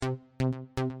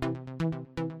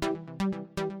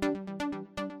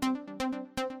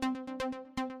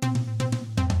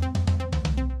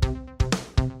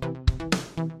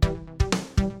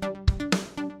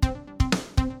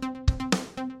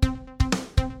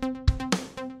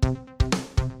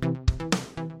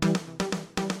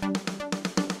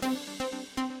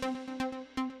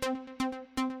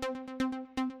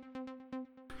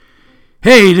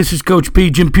Hey, this is Coach P.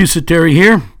 Jim Pusateri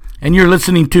here, and you're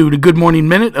listening to the Good Morning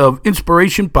Minute of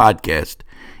Inspiration Podcast.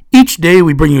 Each day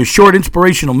we bring you a short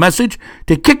inspirational message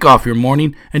to kick off your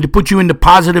morning and to put you in the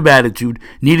positive attitude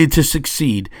needed to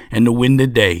succeed and to win the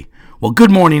day. Well,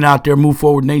 good morning out there, Move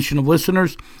Forward Nation of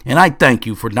listeners, and I thank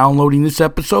you for downloading this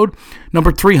episode,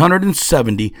 number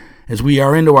 370, as we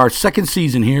are into our second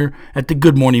season here at the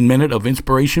Good Morning Minute of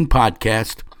Inspiration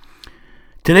Podcast.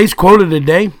 Today's quote of the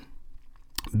day: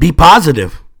 be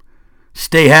positive,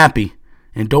 stay happy,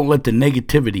 and don't let the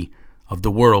negativity of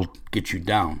the world get you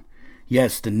down.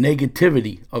 Yes, the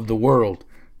negativity of the world.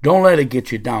 Don't let it get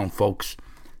you down, folks.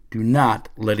 Do not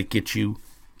let it get you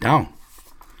down.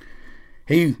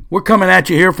 Hey, we're coming at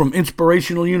you here from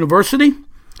Inspirational University,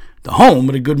 the home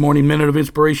of the Good Morning Minute of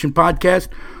Inspiration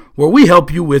Podcast, where we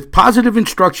help you with positive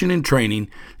instruction and training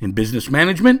in business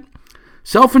management,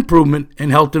 self-improvement,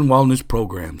 and health and wellness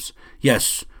programs.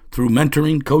 Yes, through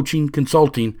mentoring, coaching,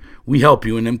 consulting, we help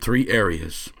you in them three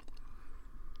areas.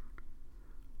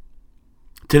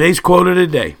 Today's quote of the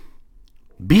day: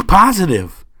 be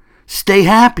positive, stay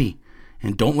happy,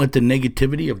 and don't let the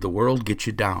negativity of the world get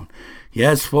you down.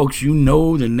 Yes, folks, you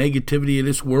know the negativity of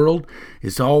this world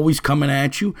is always coming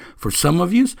at you. For some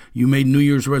of you, you made New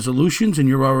Year's resolutions and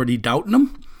you're already doubting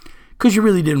them because you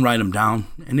really didn't write them down,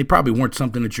 and they probably weren't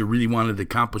something that you really wanted to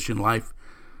accomplish in life.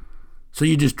 So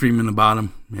you're just dreaming about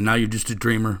them, and now you're just a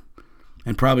dreamer.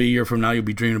 And probably a year from now, you'll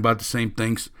be dreaming about the same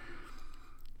things.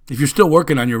 If you're still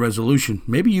working on your resolution,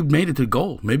 maybe you've made it to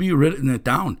goal. Maybe you've written it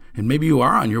down, and maybe you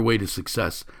are on your way to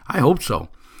success. I hope so.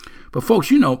 But folks,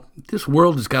 you know, this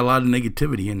world has got a lot of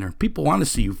negativity in there. People want to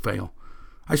see you fail.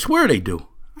 I swear they do.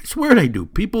 I swear they do.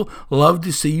 People love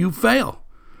to see you fail.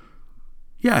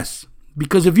 Yes,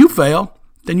 because if you fail,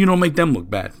 then you don't make them look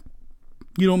bad.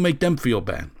 You don't make them feel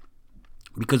bad.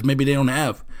 Because maybe they don't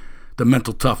have the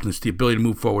mental toughness, the ability to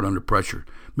move forward under pressure.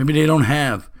 Maybe they don't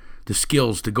have the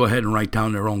skills to go ahead and write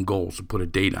down their own goals and put a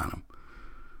date on them.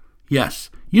 Yes,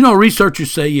 you know,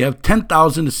 researchers say you have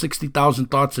 10,000 to 60,000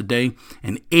 thoughts a day,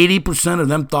 and 80% of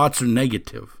them thoughts are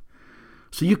negative.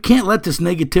 So you can't let this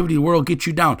negativity of the world get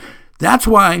you down. That's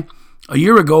why a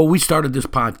year ago we started this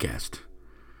podcast.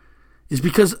 It's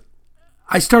because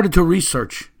I started to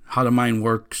research how the mind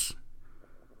works,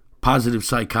 positive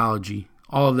psychology,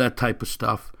 all of that type of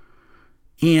stuff.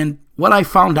 And what I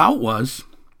found out was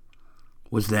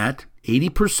that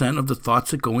 80% of the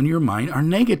thoughts that go into your mind are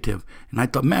negative. And I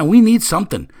thought, man, we need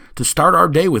something to start our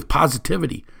day with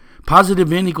positivity.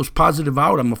 Positive in equals positive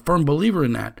out. I'm a firm believer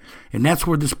in that. And that's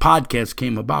where this podcast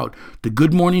came about, the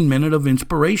Good Morning Minute of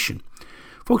Inspiration.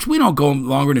 Folks, we don't go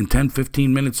longer than 10,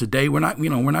 15 minutes a day. We're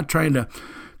not trying to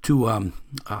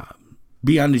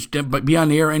be on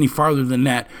the air any farther than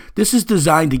that. This is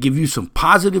designed to give you some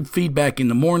positive feedback in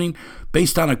the morning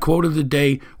based on a quote of the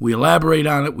day. We elaborate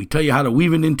on it. We tell you how to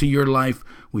weave it into your life.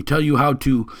 We tell you how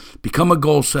to become a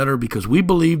goal setter, because we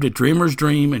believe that dreamers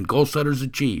dream and goal setters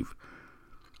achieve.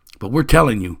 But we're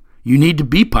telling you, you need to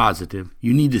be positive.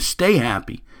 You need to stay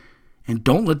happy. And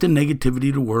don't let the negativity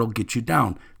of the world get you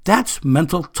down. That's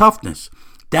mental toughness.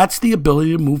 That's the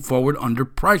ability to move forward under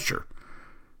pressure.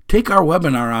 Take our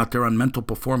webinar out there on mental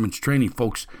performance training,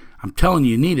 folks. I'm telling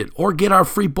you need it. Or get our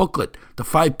free booklet, The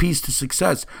 5 P's to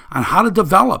Success, on how to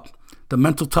develop the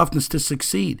mental toughness to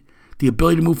succeed, the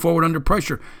ability to move forward under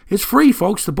pressure. It's free,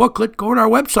 folks, the booklet. Go to our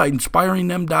website,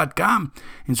 inspiringthem.com.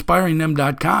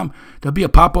 Inspiringthem.com. There'll be a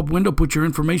pop-up window. Put your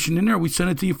information in there. We send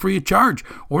it to you free of charge.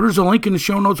 Or there's a link in the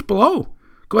show notes below.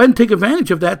 Go ahead and take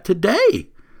advantage of that today.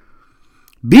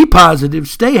 Be positive,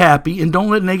 stay happy, and don't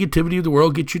let negativity of the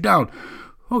world get you down.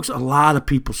 Folks, a lot of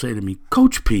people say to me,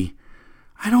 Coach P,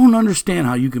 I don't understand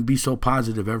how you can be so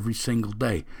positive every single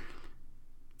day.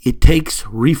 It takes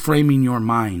reframing your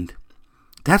mind.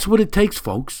 That's what it takes,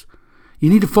 folks. You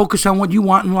need to focus on what you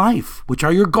want in life, which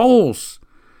are your goals.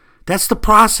 That's the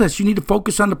process. You need to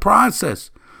focus on the process.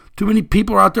 Too many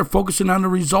people are out there focusing on the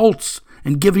results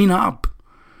and giving up.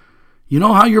 You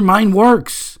know how your mind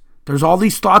works. There's all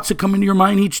these thoughts that come into your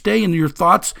mind each day, and your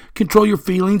thoughts control your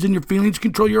feelings, and your feelings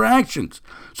control your actions.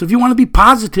 So if you want to be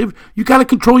positive, you got to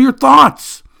control your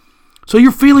thoughts. So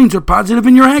your feelings are positive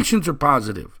and your actions are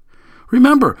positive.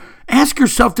 Remember, ask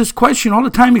yourself this question all the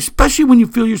time, especially when you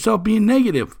feel yourself being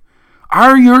negative.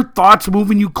 Are your thoughts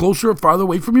moving you closer or farther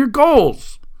away from your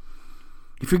goals?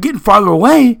 If you're getting farther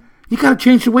away, you got to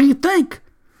change the way you think.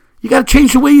 You got to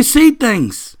change the way you see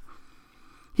things.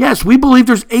 Yes, we believe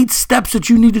there's 8 steps that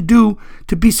you need to do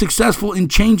to be successful in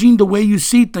changing the way you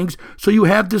see things, so you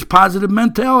have this positive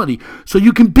mentality, so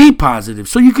you can be positive,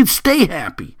 so you can stay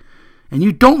happy, and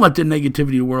you don't let the negativity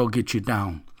of the world get you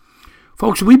down.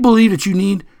 Folks, we believe that you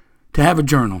need to have a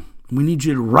journal. We need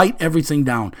you to write everything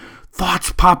down.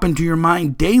 Thoughts pop into your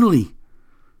mind daily.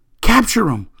 Capture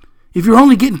them. If you're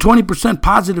only getting 20%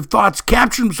 positive thoughts,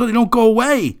 capture them so they don't go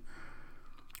away.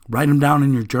 Write them down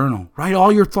in your journal. Write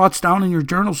all your thoughts down in your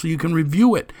journal so you can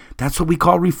review it. That's what we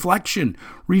call reflection.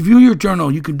 Review your journal.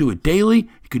 You can do it daily.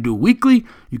 You can do it weekly.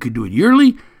 You can do it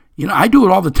yearly. I do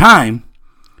it all the time,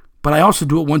 but I also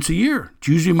do it once a year. It's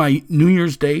usually my New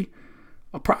Year's Day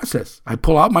process. I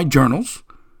pull out my journals,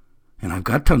 and I've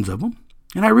got tons of them,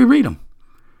 and I reread them.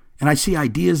 And I see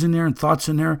ideas in there and thoughts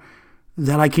in there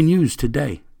that I can use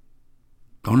today.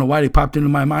 Don't know why they popped into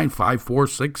my mind 5, 4,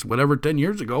 6, whatever, 10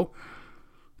 years ago,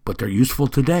 but they're useful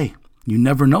today. You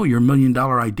never know. Your $1 million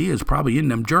idea is probably in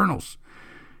them journals.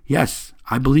 Yes,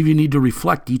 I believe you need to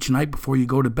reflect each night before you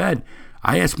go to bed.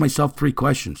 I ask myself 3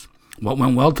 questions. What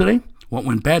went well today? What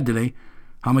went bad today?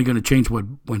 How am I going to change what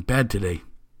went bad today,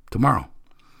 tomorrow?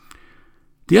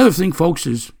 The other thing, folks,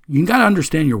 is you got to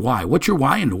understand your why. What's your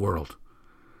why in the world?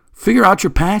 Figure out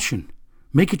your passion.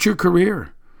 Make it your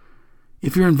career.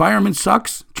 If your environment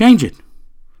sucks, change it.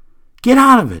 Get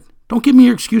out of it. Don't give me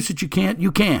your excuse that you can't.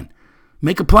 You can.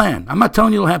 Make a plan. I'm not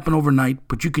telling you it'll happen overnight,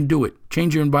 but you can do it.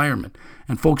 Change your environment.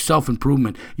 And folks,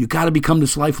 self-improvement. You got to become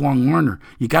this lifelong learner.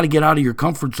 You got to get out of your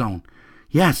comfort zone.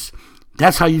 Yes,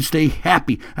 that's how you stay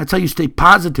happy. That's how you stay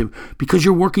positive, because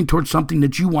you're working towards something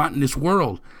that you want in this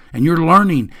world. And you're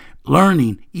learning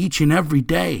each and every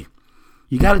day.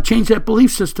 You got to change that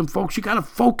belief system, folks. You got to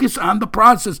focus on the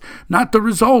process, not the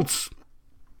results.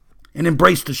 And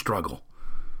embrace the struggle.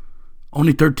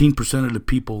 Only 13% of the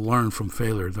people learn from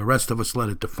failure. The rest of us let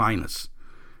it define us.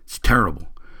 It's terrible.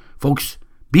 Folks,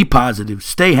 be positive.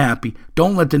 Stay happy.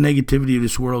 Don't let the negativity of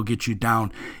this world get you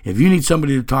down. If you need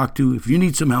somebody to talk to, if you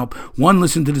need some help,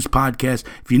 listen to this podcast.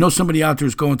 If you know somebody out there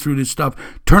who's going through this stuff,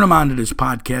 turn them on to this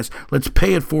podcast. Let's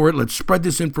pay it for it. Let's spread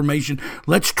this information.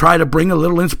 Let's try to bring a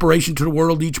little inspiration to the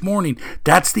world each morning.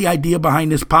 That's the idea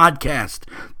behind this podcast.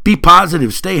 Be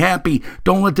positive. Stay happy.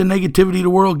 Don't let the negativity of the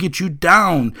world get you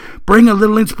down. Bring a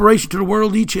little inspiration to the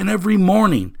world each and every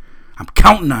morning. I'm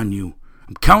counting on you.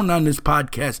 I'm counting on this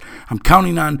podcast. I'm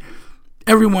counting on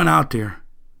everyone out there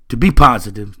to be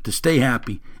positive, to stay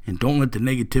happy, and don't let the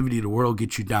negativity of the world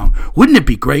get you down. Wouldn't it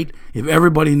be great if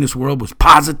everybody in this world was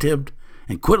positive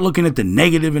and quit looking at the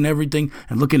negative in everything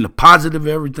and looking at the positive of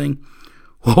everything?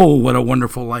 Oh, what a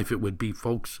wonderful life it would be,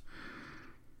 folks.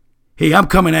 Hey, I'm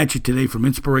coming at you today from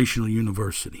Inspirational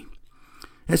University.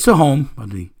 It's the home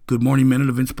of the Good Morning Minute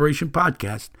of Inspiration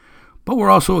podcast, but we're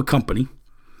also a company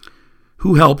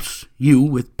who helps you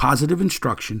with positive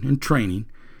instruction and training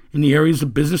in the areas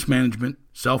of business management,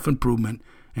 self-improvement,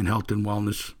 and health and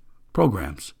wellness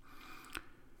programs.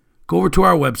 Go over to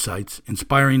our websites,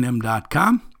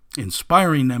 inspiringthem.com,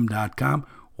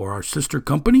 or our sister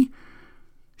company,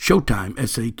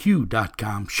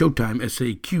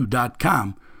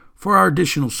 ShowtimeSAQ.com, for our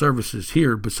additional services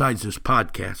here besides this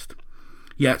podcast.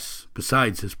 Yes,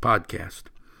 besides this podcast.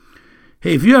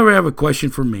 Hey, if you ever have a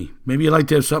question for me, maybe you'd like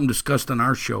to have something discussed on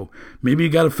our show, maybe you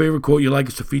got a favorite quote you'd like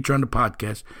us to feature on the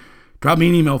podcast, drop me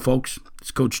an email, folks.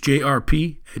 It's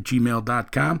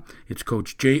CoachJRP@gmail.com. It's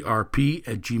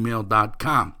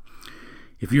CoachJRP@gmail.com.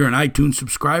 If you're an iTunes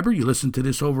subscriber, you listen to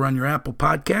this over on your Apple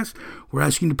podcast, we're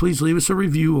asking you to please leave us a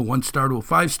review, a 1-star to a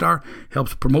 5-star.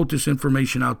 Helps promote this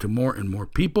information out to more and more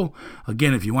people.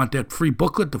 Again, if you want that free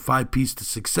booklet, The 5 P's to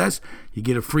Success, you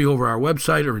get it free over our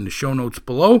website or in the show notes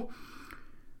below.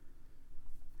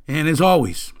 And as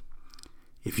always,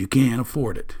 if you can't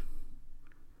afford it,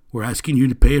 we're asking you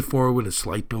to pay it forward with a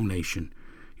slight donation.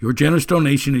 Your generous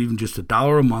donation, even just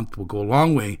 $1 a month, will go a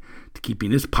long way to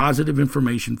keeping this positive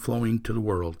information flowing to the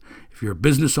world. If you're a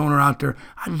business owner out there,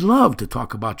 I'd love to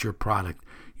talk about your product,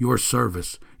 your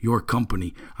service, your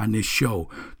company on this show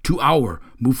to our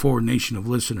Move Forward Nation of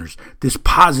listeners, this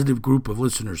positive group of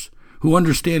listeners who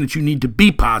understand that you need to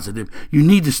be positive, you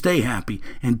need to stay happy,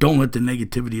 and don't let the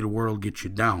negativity of the world get you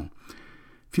down.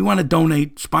 If you want to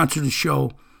donate, sponsor the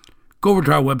show, go over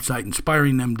to our website,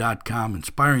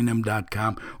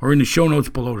 inspiringthem.com, or in the show notes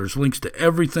below, there's links to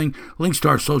everything, links to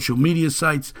our social media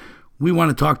sites. We want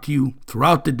to talk to you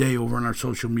throughout the day over on our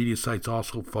social media sites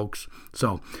also, folks.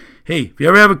 So, hey, if you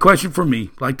ever have a question for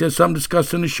me, like there's something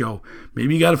discussed in the show,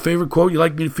 maybe you got a favorite quote you'd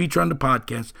like me to feature on the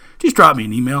podcast, just drop me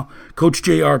an email,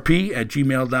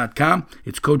 CoachJRP@gmail.com.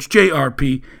 It's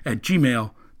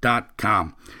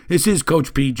CoachJRP@gmail.com. This is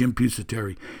Coach P, Jim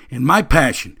Pusateri, and my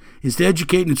passion is to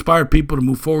educate and inspire people to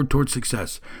move forward towards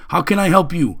success. How can I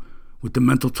help you with the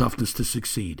mental toughness to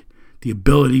succeed, the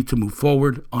ability to move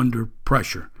forward under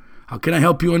pressure? How can I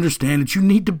help you understand that you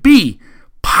need to be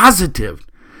positive?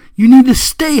 You need to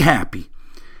stay happy.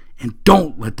 And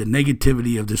don't let the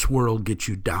negativity of this world get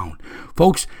you down.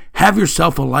 Folks, have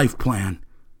yourself a life plan.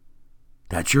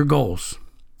 That's your goals.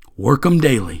 Work them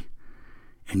daily.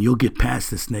 And you'll get past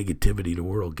this negativity the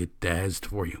world has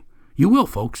for you. You will,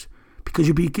 folks. Because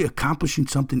you'll be accomplishing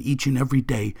something each and every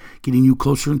day, getting you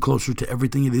closer and closer to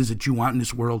everything it is that you want in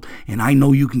this world. And I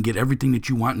know you can get everything that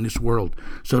you want in this world.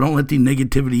 So don't let the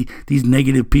negativity, these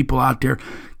negative people out there,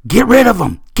 get rid of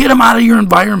them. Get them out of your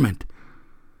environment.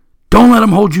 Don't let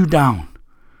them hold you down.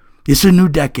 It's a new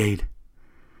decade.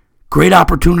 Great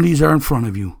opportunities are in front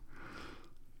of you.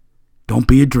 Don't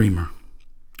be a dreamer.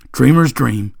 Dreamers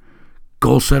dream.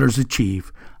 Goal setters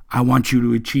achieve. I want you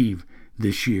to achieve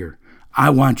this year. I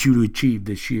want you to achieve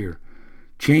this year.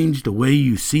 Change the way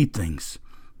you see things.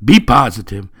 Be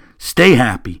positive, stay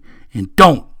happy, and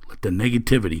don't let the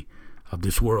negativity of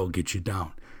this world get you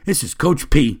down. This is Coach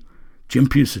P, Jim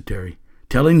Pusateri,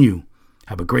 telling you,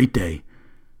 have a great day.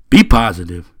 Be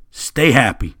positive, stay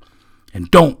happy, and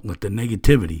don't let the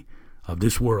negativity of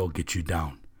this world get you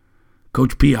down.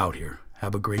 Coach P out here.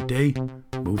 Have a great day.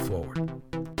 Move forward.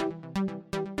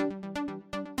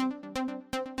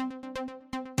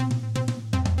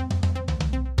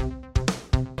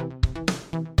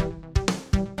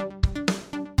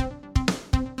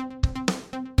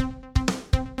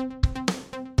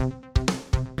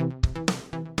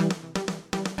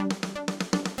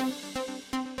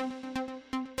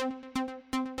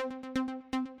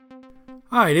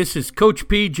 Hi, this is Coach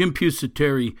P, Jim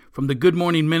Pusateri from the Good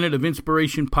Morning Minute of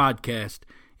Inspiration podcast,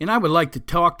 and I would like to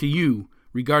talk to you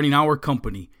regarding our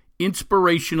company,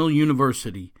 Inspirational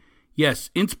University. Yes,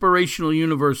 Inspirational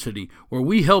University, where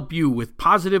we help you with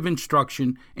positive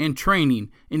instruction and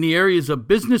training in the areas of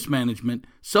business management,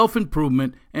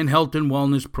 self-improvement, and health and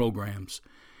wellness programs.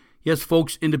 Yes,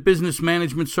 folks, in the business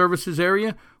management services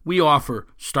area, we offer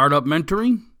startup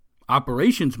mentoring,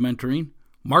 operations mentoring,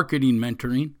 marketing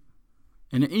mentoring,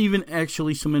 and even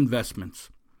actually some investments.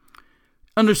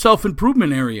 Under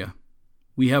self-improvement area,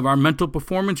 we have our mental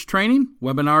performance training,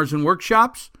 webinars and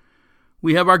workshops.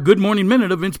 We have our Good Morning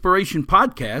Minute of Inspiration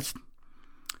podcast.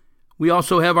 We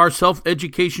also have our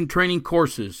self-education training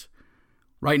courses.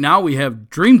 Right now we have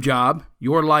Dream Job,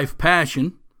 Your Life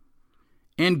Passion,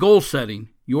 and Goal Setting,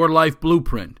 Your Life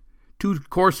Blueprint. 2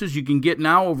 courses you can get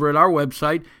now over at our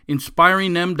website,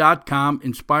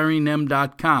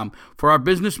 inspiringthem.com, For our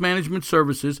business management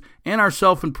services and our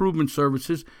self-improvement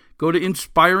services, go to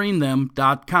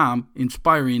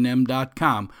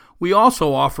inspiringthem.com. We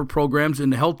also offer programs in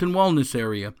the health and wellness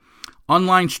area.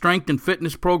 Online strength and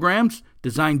fitness programs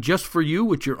designed just for you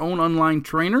with your own online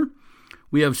trainer.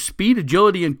 We have speed,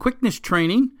 agility, and quickness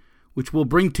training, which we'll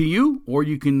bring to you, or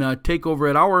you can take over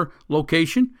at our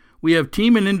location. We have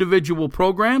team and individual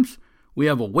programs. We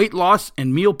have a weight loss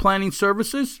and meal planning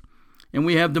services. And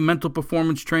we have the mental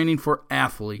performance training for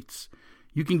athletes.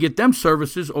 You can get them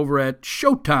services over at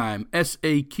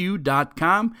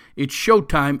ShowtimeSAQ.com. It's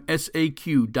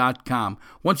ShowtimeSAQ.com.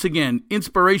 Once again,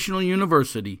 Inspirational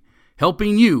University,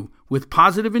 helping you with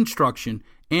positive instruction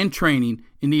and training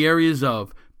in the areas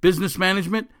of business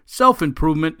management,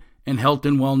 self-improvement, and health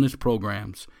and wellness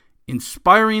programs.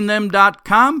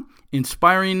 InspiringThem.com,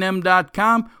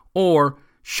 or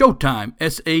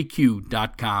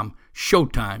ShowtimeSAQ.com,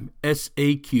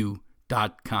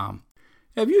 ShowtimeSAQ.com.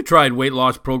 Have you tried weight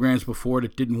loss programs before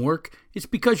that didn't work? It's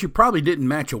because you probably didn't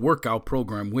match a workout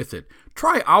program with it.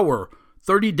 Try our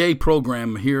 30-day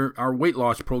program here, our weight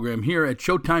loss program here at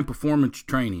Showtime Performance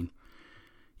Training.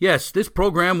 Yes, this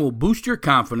program will boost your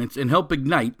confidence and help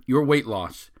ignite your weight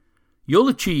loss. You'll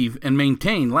achieve and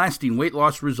maintain lasting weight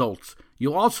loss results.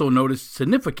 You'll also notice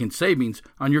significant savings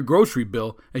on your grocery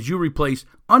bill as you replace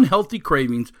unhealthy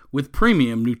cravings with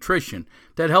premium nutrition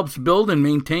that helps build and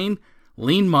maintain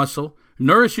lean muscle,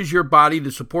 nourishes your body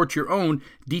to support your own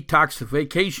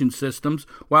detoxification systems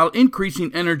while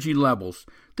increasing energy levels.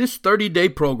 This 30-day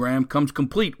program comes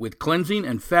complete with cleansing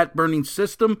and fat-burning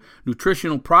system,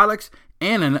 nutritional products,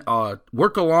 and a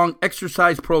work-along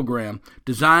exercise program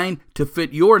designed to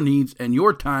fit your needs and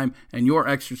your time and your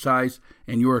exercise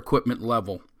and your equipment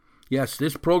level. Yes,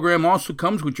 this program also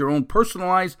comes with your own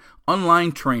personalized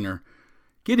online trainer.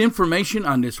 Get information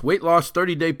on this weight loss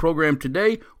 30-day program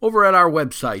today over at our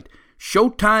website,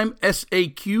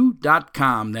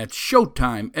 ShowtimeSAQ.com. That's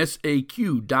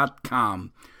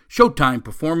ShowtimeSAQ.com. Showtime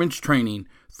Performance Training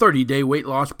 30-day weight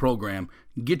loss program.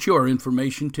 Get your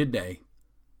information today.